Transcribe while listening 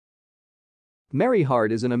Mary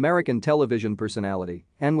Hart is an American television personality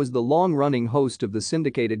and was the long-running host of the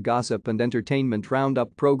syndicated gossip and entertainment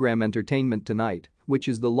roundup program Entertainment Tonight, which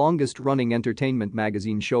is the longest-running entertainment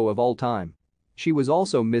magazine show of all time. She was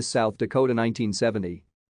also Miss South Dakota 1970.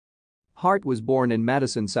 Hart was born in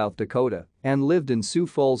Madison, South Dakota, and lived in Sioux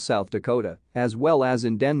Falls, South Dakota, as well as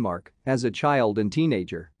in Denmark, as a child and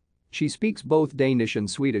teenager. She speaks both Danish and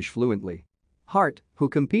Swedish fluently. Hart, who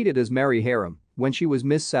competed as Mary Harum when she was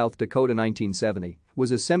Miss South Dakota 1970, was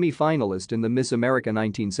a semi-finalist in the Miss America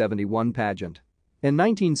 1971 pageant. In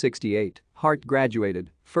 1968, Hart graduated,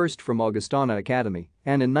 first from Augustana Academy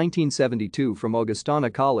and in 1972 from Augustana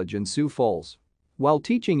College in Sioux Falls. While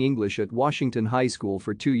teaching English at Washington High School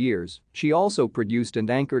for 2 years, she also produced and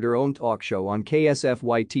anchored her own talk show on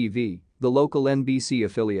KSFY-TV, the local NBC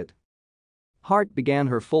affiliate. Hart began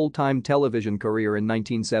her full-time television career in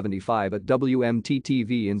 1975 at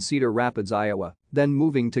WMT-TV in Cedar Rapids, Iowa, then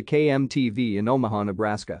moving to KMTV in Omaha,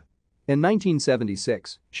 Nebraska. In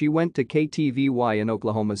 1976, she went to KTVY in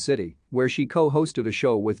Oklahoma City, where she co-hosted a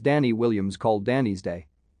show with Danny Williams called Danny's Day.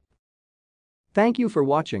 Thank you for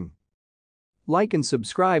watching. Like and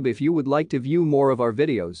subscribe if you would like to view more of our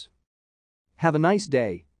videos. Have a nice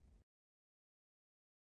day.